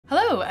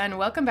Hello and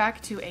welcome back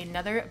to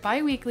another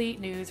bi-weekly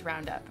news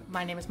roundup.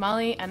 My name is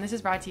Molly and this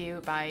is brought to you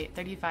by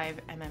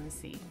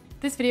 35mmc.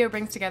 This video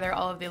brings together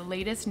all of the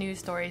latest news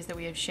stories that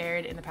we have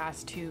shared in the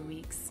past 2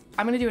 weeks.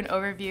 I'm going to do an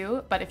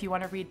overview, but if you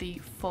want to read the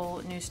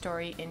full news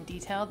story in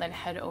detail, then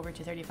head over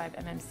to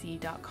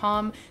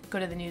 35mmc.com, go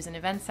to the news and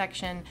events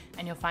section,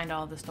 and you'll find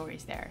all of the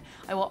stories there.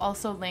 I will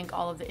also link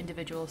all of the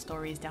individual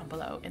stories down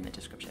below in the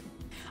description.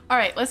 All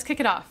right, let's kick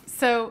it off.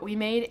 So we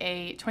made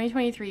a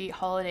 2023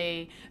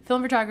 holiday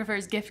film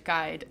photographer's gift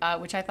guide,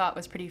 which I thought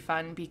was pretty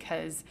fun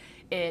because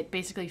it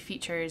basically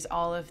features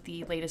all of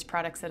the latest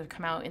products that have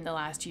come out in the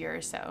last year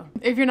or so.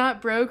 If you're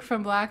not broke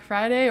from Black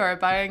Friday or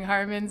buying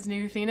Harman's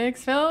new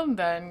Phoenix film,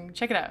 then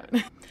check it out.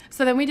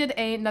 So then we did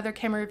another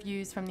camera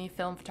reviews from the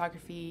film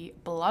photography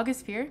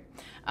Blogosphere,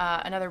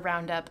 another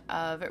roundup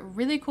of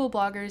really cool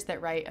bloggers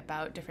that write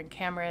about different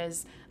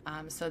cameras.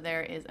 So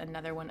there is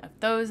another one of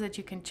those that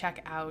you can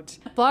check out.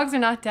 Blogs are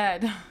not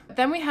dead.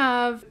 Then we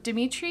have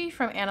Dimitri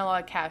from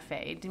Analogue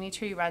Cafe.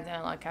 Dimitri runs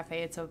Analogue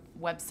Cafe. It's a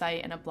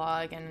website and a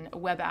blog and a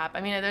web app.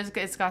 I mean,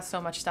 it's got so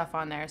much stuff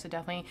on there, so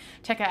definitely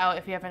check it out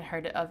if you haven't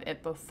heard of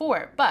it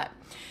before. But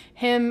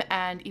him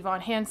and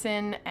Yvonne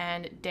Hansen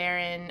and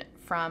Darren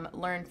from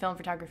Learn Film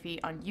Photography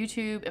on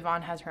YouTube.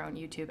 Yvonne has her own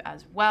YouTube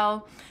as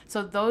well.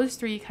 So those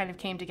three kind of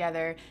came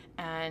together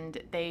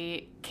and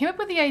they came up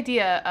with the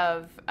idea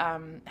of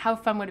how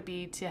fun would it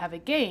be to have a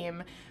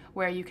game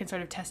where you can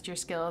sort of test your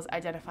skills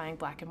identifying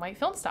black and white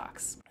film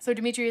stocks. So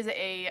Dimitri is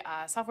a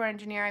software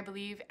engineer, I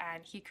believe,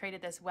 and he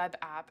created this web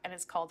app and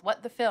it's called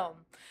What the Film.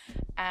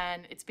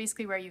 And it's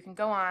basically where you can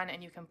go on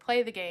and you can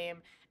play the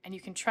game and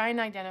you can try and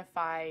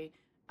identify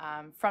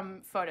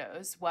from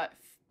photos what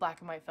black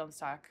and white film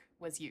stock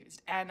was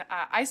used. And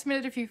I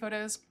submitted a few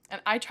photos and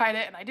I tried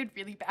it and I did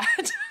really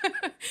bad.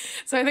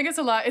 So I think it's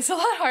a lot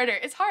harder.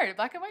 It's hard.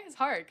 Black and white is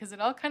hard because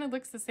it all kind of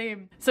looks the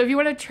same. So if you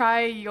want to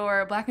try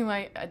your black and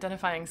white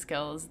identifying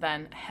skills,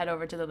 then head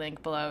over to the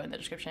link below in the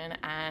description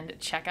and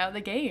check out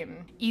the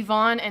game.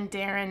 Yvonne and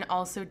Darren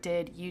also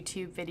did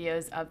YouTube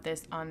videos of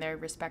this on their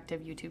respective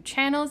YouTube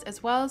channels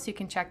as well, so you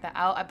can check that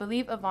out. I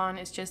believe Yvonne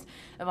is just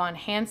Yvonne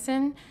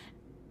Hansen,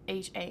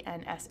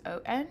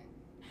 Hanson,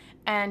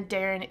 and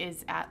Darren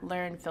is at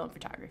Learn Film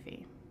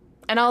Photography.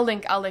 And I'll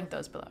link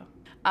those below.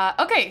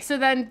 Okay, so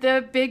then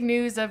the big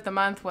news of the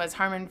month was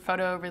Harman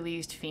Photo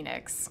released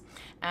Phoenix.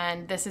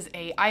 And this is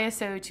a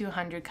ISO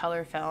 200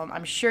 color film.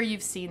 I'm sure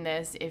you've seen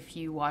this if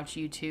you watch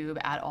YouTube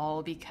at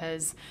all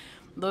because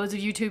loads of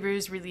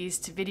YouTubers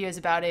released videos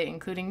about it,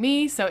 including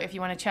me. So if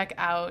you want to check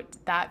out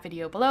that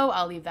video below,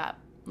 I'll leave that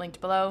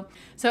linked below.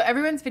 So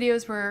everyone's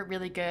videos were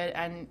really good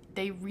and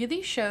they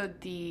really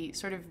showed the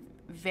sort of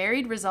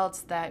varied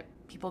results that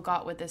people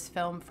got with this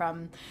film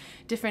from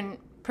different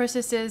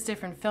processes,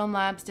 different film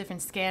labs,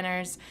 different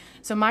scanners.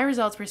 So my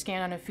results were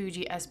scanned on a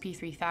Fuji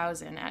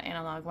SP3000 at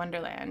Analog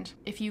Wonderland.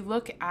 If you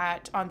look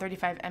at on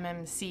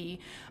 35mmc,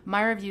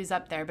 my review's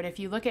up there, but if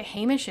you look at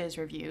Hamish's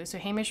review, so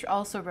Hamish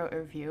also wrote a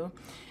review,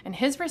 and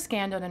his were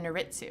scanned on a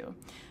Noritsu.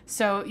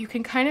 So you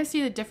can kind of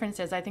see the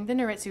differences. I think the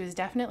Noritsu is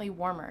definitely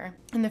warmer,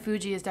 and the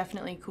Fuji is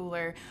definitely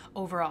cooler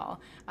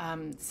overall.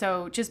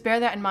 So just bear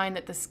that in mind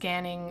that the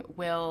scanning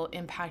will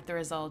impact the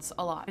results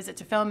a lot. It's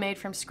a film made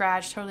from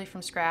scratch, totally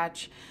from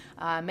scratch,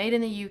 made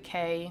in the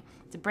UK.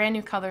 It's a brand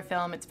new color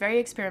film. It's very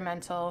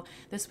experimental.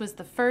 This was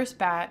the first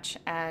batch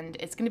and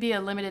it's going to be a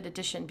limited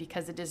edition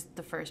because it is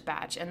the first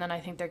batch. And then I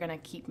think they're going to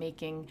keep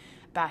making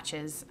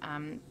batches.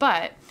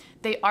 But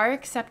they are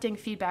accepting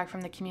feedback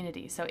from the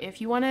community. So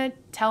if you want to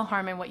tell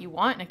Harman what you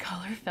want in a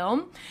color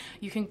film,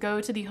 you can go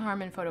to the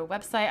Harman Photo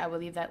website. I will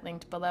leave that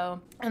linked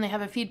below. And they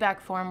have a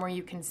feedback form where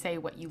you can say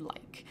what you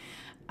like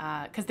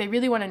because they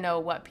really want to know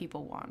what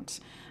people want.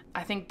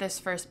 I think this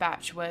first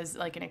batch was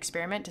like an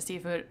experiment to see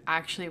if it would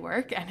actually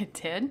work, and it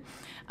did.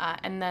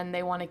 And then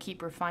they want to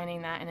keep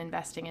refining that and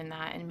investing in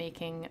that and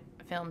making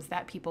films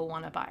that people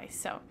want to buy.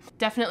 So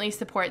definitely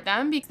support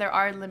them because there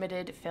are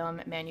limited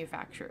film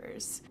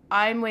manufacturers.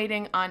 I'm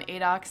waiting on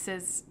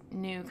Adox's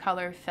new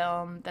color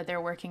film that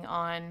they're working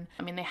on.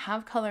 I mean, they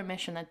have Color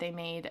Mission that they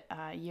made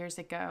years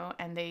ago,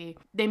 and they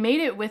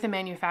made it with a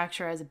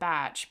manufacturer as a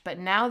batch, but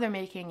now they're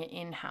making it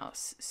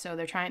in-house. So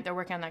they're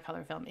working on that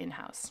color film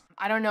in-house.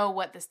 I don't know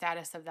what the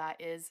status of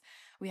that is.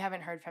 We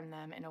haven't heard from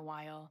them in a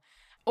while.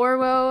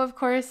 Orwo, of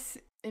course,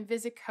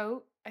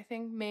 Invisicoat, I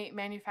think,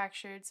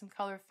 manufactured some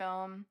color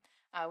film,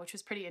 which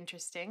was pretty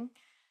interesting.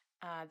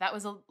 That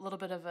was a little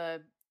bit of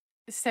a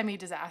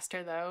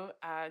semi-disaster though,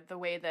 the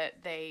way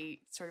that they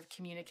sort of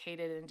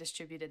communicated and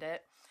distributed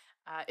it.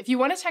 If you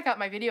want to check out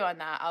my video on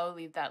that, I'll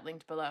leave that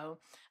linked below.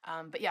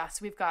 But yeah,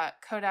 so we've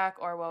got Kodak,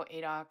 Orwo,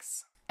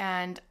 Adox,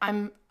 and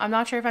I'm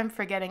not sure if I'm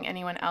forgetting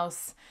anyone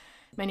else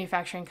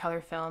manufacturing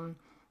color film.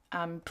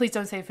 Please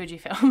don't say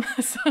Fujifilm.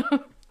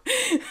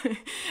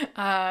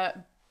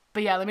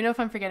 But yeah, let me know if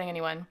I'm forgetting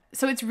anyone.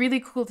 So it's really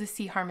cool to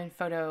see Harman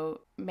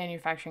Photo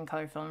manufacturing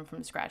color film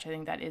from scratch. I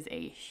think that is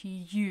a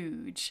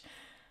huge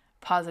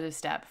positive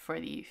step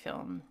for the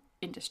film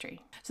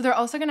industry. So they're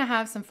also going to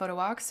have some photo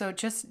walks, so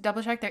just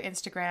double check their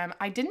Instagram.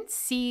 I didn't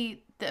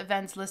see the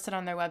events listed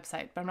on their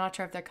website, but I'm not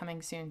sure if they're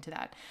coming soon to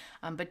that.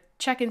 But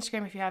check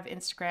Instagram if you have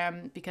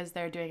Instagram, because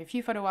they're doing a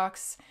few photo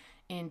walks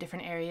in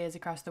different areas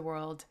across the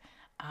world.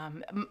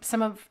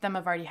 Some of them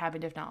have already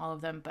happened, if not all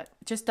of them, but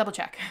just double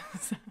check.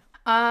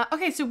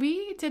 Okay, so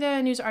we did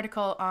a news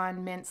article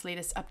on Mint's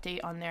latest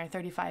update on their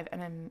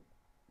 35mm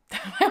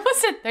I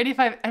almost said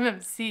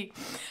 35mm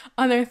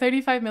on their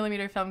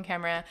 35mm film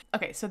camera.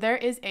 Okay, so there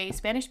is a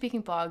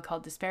Spanish-speaking blog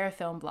called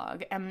Disparafilm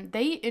blog, and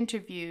they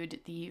interviewed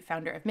the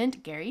founder of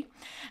Mint, Gary,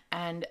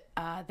 and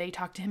they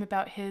talked to him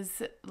about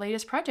his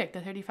latest project, the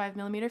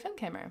 35mm film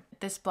camera.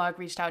 This blog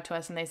reached out to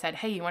us and they said,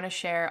 hey, you want to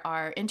share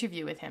our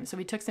interview with him? So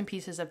we took some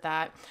pieces of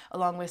that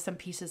along with some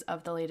pieces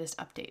of the latest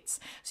updates.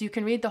 So you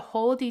can read the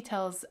whole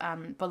details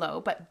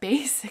below, but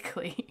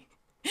basically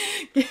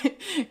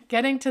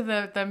getting to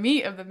the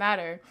meat of the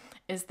matter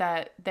is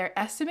that they're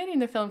estimating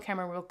the film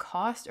camera will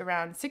cost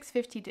around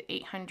 $650 to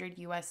 $800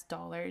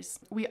 US.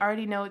 We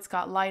already know it's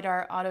got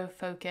LiDAR,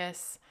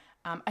 autofocus.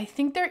 I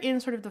think they're in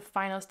sort of the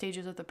final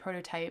stages of the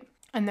prototype,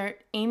 and they're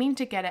aiming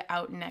to get it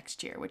out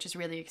next year, which is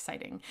really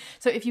exciting.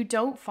 So if you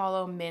don't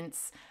follow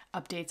Mint's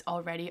updates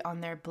already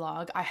on their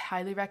blog, I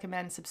highly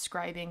recommend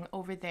subscribing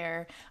over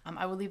there.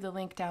 I will leave the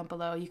link down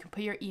below. You can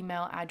put your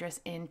email address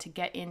in to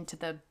get into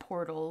the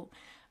portal,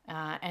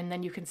 and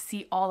then you can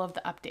see all of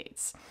the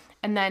updates.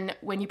 And then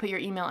when you put your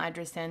email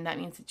address in, that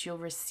means that you'll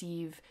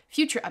receive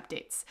future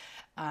updates.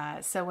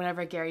 So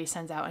whenever Gary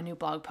sends out a new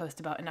blog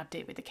post about an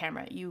update with the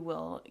camera, you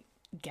will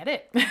get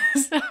it.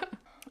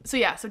 So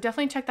yeah, so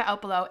definitely check that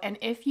out below. And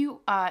if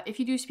you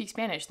do speak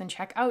Spanish, then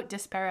check out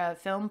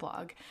Disparafilm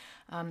blog,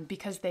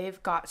 because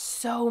they've got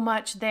so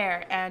much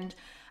there. And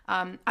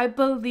I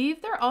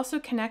believe they're also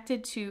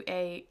connected to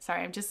a,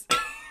 sorry, I'm just,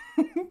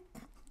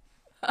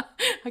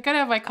 I gotta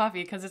have my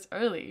coffee because it's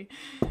early,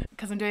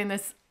 because I'm doing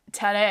this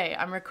today.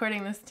 I'm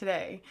recording this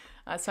today.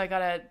 So I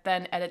gotta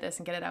then edit this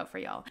and get it out for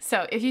y'all.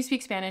 So if you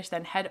speak Spanish,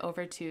 then head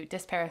over to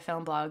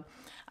Disparafilm blog.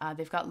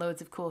 They've got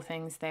loads of cool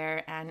things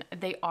there, and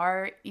they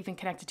are even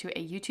connected to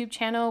a YouTube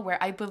channel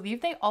where I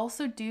believe they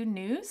also do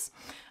news.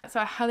 So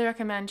I highly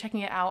recommend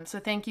checking it out. So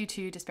thank you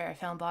to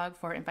Disparafilm blog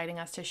for inviting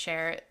us to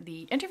share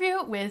the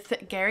interview with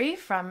Gary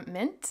from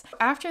Mint.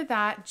 After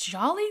that,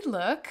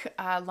 Jollylook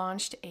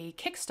launched a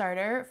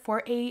Kickstarter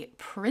for a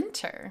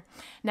printer.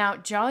 Now,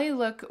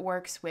 Jollylook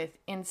works with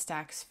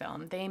Instax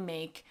film. They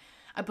make,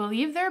 I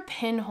believe they're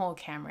pinhole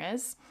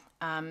cameras.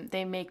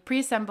 They make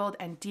pre-assembled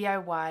and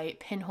DIY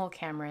pinhole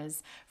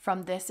cameras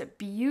from this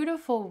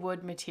beautiful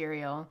wood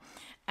material.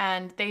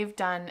 And they've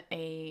done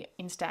a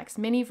Instax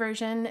mini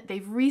version.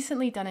 They've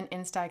recently done an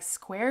Instax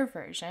square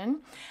version.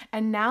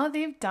 And now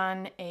they've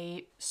done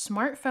a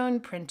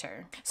smartphone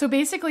printer. So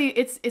basically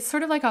it's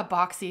sort of like a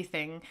boxy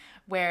thing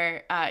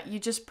where you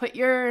just put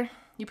your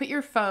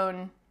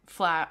phone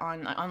flat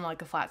on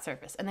like a flat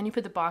surface, and then you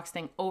put the box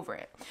thing over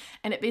it.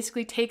 And it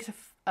basically takes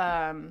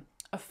a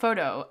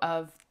photo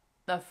of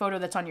the photo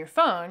that's on your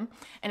phone,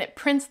 and it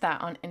prints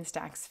that on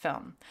Instax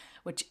film,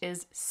 which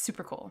is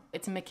super cool.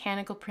 It's a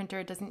mechanical printer.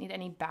 It doesn't need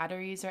any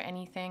batteries or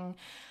anything.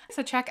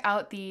 So check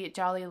out the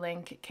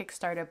Jollylook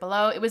Kickstarter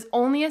below. It was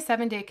only a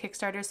 7-day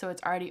Kickstarter, so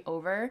it's already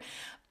over.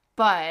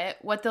 But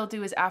what they'll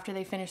do is after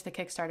they finish the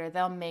Kickstarter,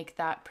 they'll make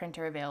that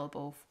printer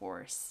available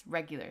for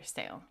regular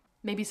sale.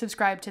 Maybe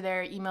subscribe to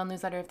their email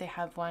newsletter if they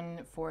have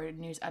one for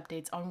news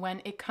updates on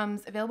when it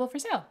comes available for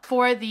sale.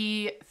 For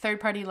the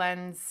third-party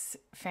lens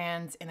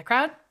fans in the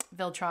crowd,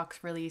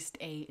 Viltrox released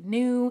a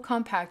new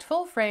compact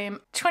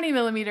full-frame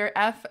 20mm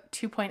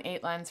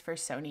f2.8 lens for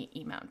Sony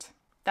E-mount.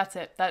 That's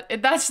it.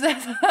 That's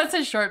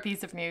a short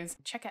piece of news.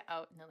 Check it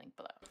out in the link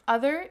below.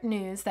 Other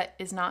news that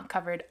is not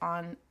covered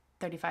on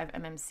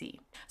 35mm.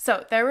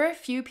 So there were a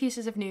few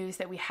pieces of news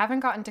that we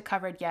haven't gotten to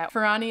covered yet.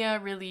 Ferrania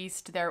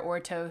released their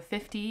Orto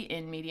 50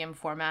 in medium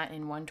format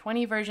in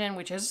 120 version,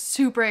 which is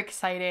super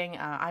exciting.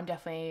 I'm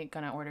definitely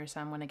gonna order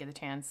some when I get a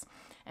chance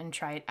and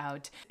try it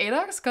out.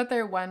 Adox got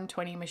their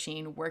 120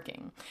 machine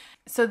working.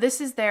 So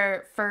this is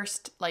their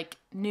first like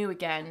new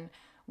again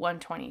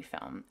 120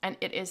 film, and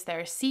it is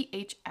their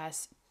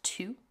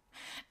CHS2.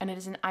 And it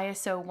is an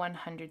ISO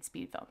 100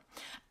 speed film.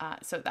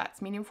 So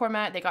that's medium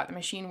format. They got the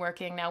machine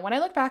working. Now, when I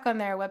look back on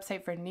their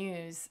website for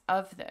news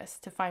of this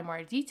to find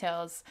more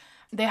details,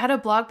 they had a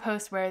blog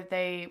post where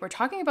they were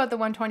talking about the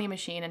 120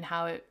 machine and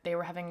how they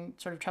were having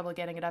sort of trouble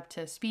getting it up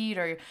to speed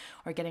or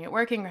getting it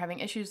working or having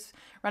issues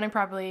running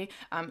properly.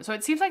 So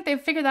it seems like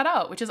they've figured that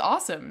out, which is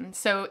awesome.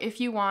 So if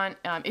you want,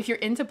 if you're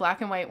into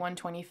black and white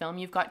 120 film,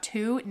 you've got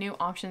two new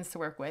options to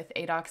work with,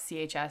 Adox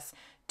CHS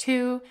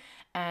 2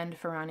 and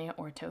Ferrania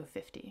Orto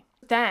 50.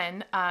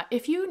 Then,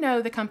 if you know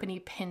the company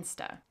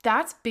Pinsta,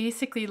 that's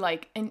basically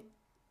like an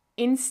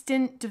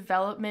instant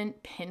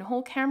development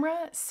pinhole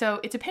camera.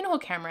 So it's a pinhole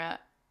camera,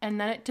 and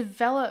then it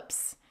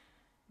develops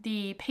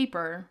the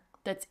paper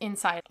that's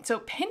inside. So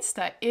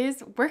Pinsta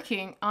is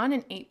working on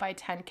an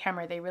 8x10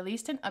 camera. They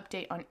released an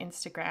update on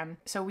Instagram.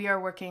 So we are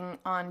working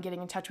on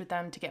getting in touch with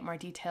them to get more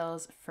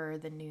details for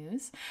the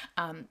news.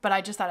 But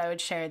I just thought I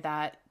would share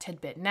that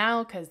tidbit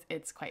now because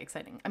it's quite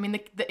exciting. I mean,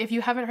 if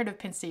you haven't heard of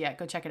Pinsta yet,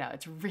 go check it out.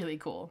 It's really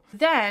cool.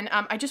 Then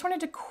I just wanted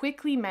to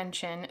quickly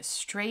mention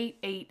Straight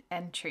 8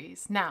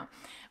 entries. Now,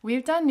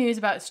 we've done news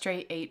about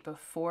Straight 8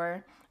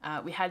 before.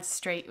 We had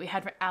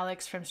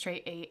Alex from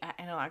Straight 8 at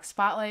Analogue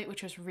Spotlight,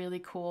 which was really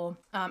cool.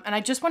 And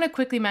I just want to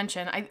quickly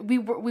mention, we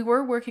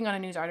were working on a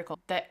news article.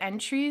 The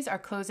entries are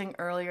closing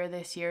earlier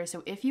this year.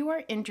 So if you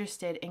are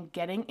interested in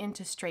getting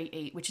into Straight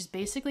 8, which is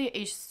basically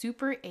a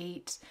Super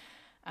 8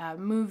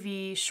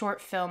 movie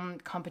short film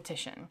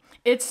competition.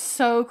 It's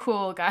so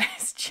cool,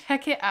 guys.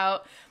 Check it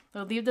out.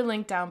 I'll leave the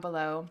link down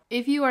below.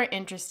 If you are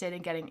interested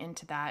in getting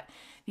into that,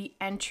 the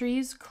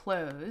entries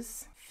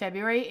close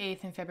February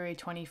 8th and February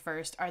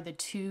 21st are the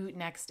two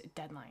next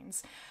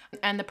deadlines.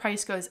 And the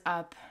price goes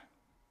up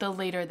the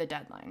later the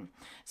deadline.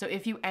 So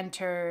if you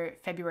enter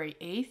February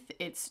 8th,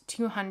 it's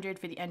 $200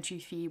 for the entry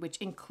fee, which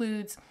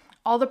includes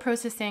all the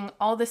processing,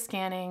 all the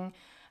scanning.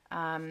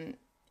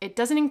 It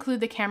doesn't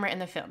include the camera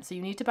and the film. So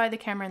you need to buy the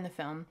camera and the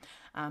film.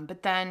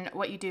 But then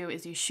what you do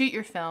is you shoot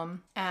your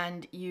film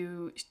and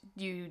you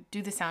do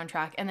the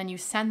soundtrack, and then you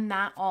send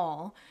that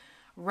all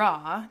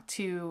raw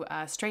to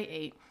Straight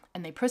 8,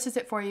 and they process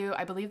it for you.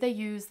 I believe they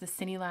use the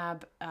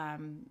CineLab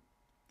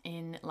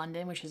in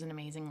London, which is an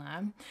amazing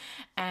lab.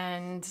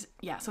 And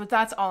yeah, so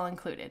that's all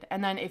included.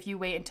 And then if you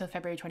wait until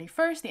February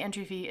 21st, the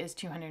entry fee is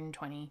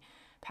 £220.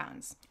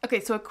 Okay,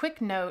 so a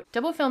quick note,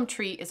 Double Film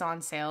Treat is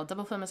on sale.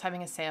 Double Film is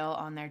having a sale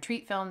on their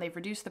Treat film. They've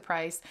reduced the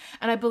price,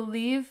 and I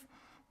believe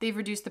they've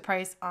reduced the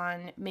price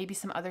on maybe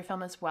some other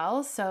film as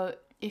well. So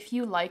if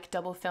you like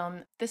Double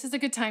Film, this is a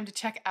good time to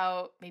check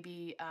out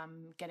maybe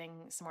getting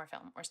some more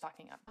film or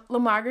stocking up.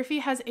 Lomography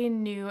has a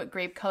new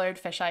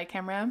grape-colored fisheye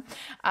camera.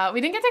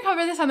 We didn't get to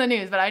cover this on the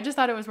news, but I just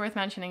thought it was worth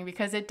mentioning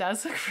because it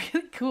does look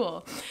really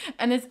cool.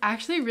 And it's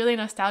actually really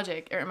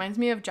nostalgic. It reminds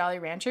me of Jolly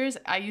Ranchers.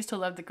 I used to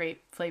love the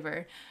grape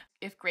flavor.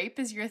 If grape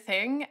is your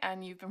thing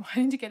and you've been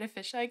wanting to get a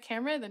fisheye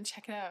camera, then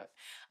check it out.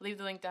 I'll leave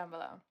the link down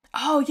below.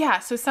 Oh yeah,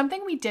 so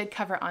something we did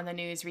cover on the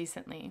news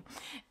recently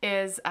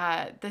is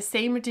the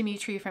same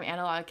Dimitri from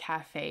Analogue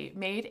Cafe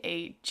made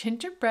a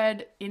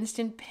gingerbread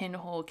instant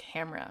pinhole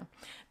camera.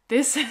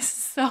 This is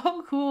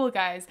so cool,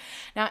 guys.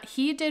 Now,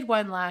 he did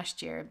one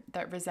last year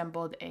that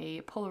resembled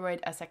a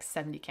Polaroid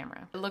SX70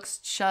 camera. It looks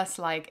just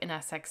like an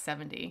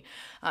SX70.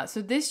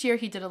 So this year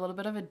he did a little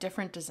bit of a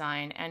different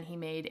design, and he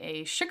made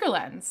a sugar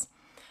lens.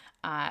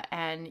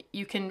 And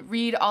you can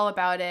read all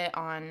about it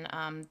on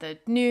the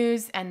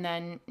news, and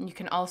then you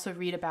can also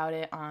read about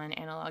it on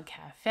Analogue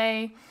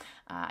Cafe.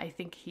 I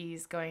think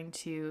he's going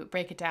to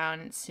break it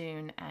down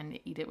soon and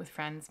eat it with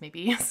friends,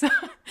 maybe. So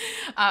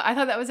I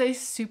thought that was a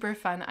super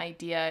fun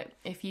idea.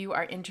 If you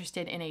are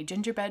interested in a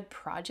gingerbread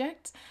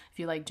project, if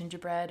you like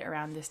gingerbread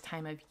around this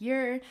time of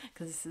year,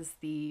 because this is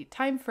the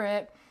time for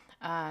it,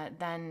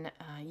 then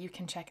you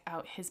can check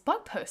out his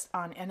blog post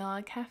on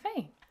Analogue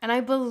Cafe. And I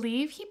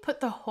believe he put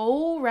the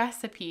whole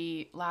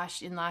recipe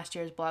in last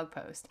year's blog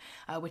post,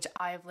 which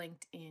I've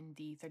linked in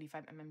the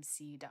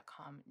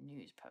 35mmc.com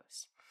news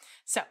post.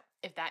 So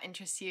if that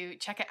interests you,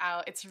 check it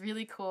out. It's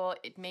really cool.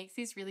 It makes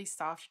these really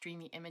soft,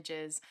 dreamy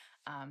images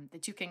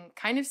that you can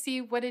kind of see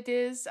what it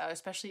is,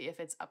 especially if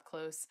it's up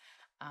close.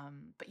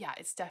 But yeah,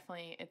 it's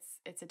definitely,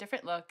 it's a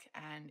different look,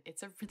 and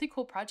it's a really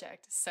cool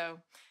project. So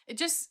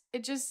it's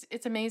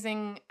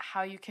amazing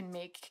how you can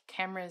make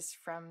cameras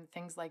from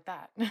things like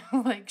that,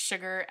 like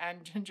sugar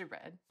and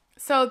gingerbread.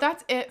 So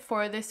that's it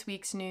for this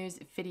week's news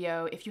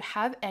video. If you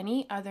have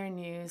any other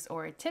news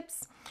or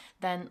tips,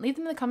 then leave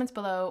them in the comments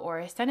below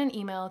or send an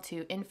email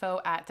to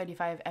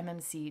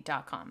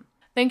info@35mmc.com.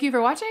 Thank you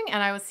for watching,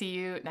 and I will see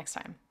you next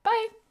time.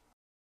 Bye!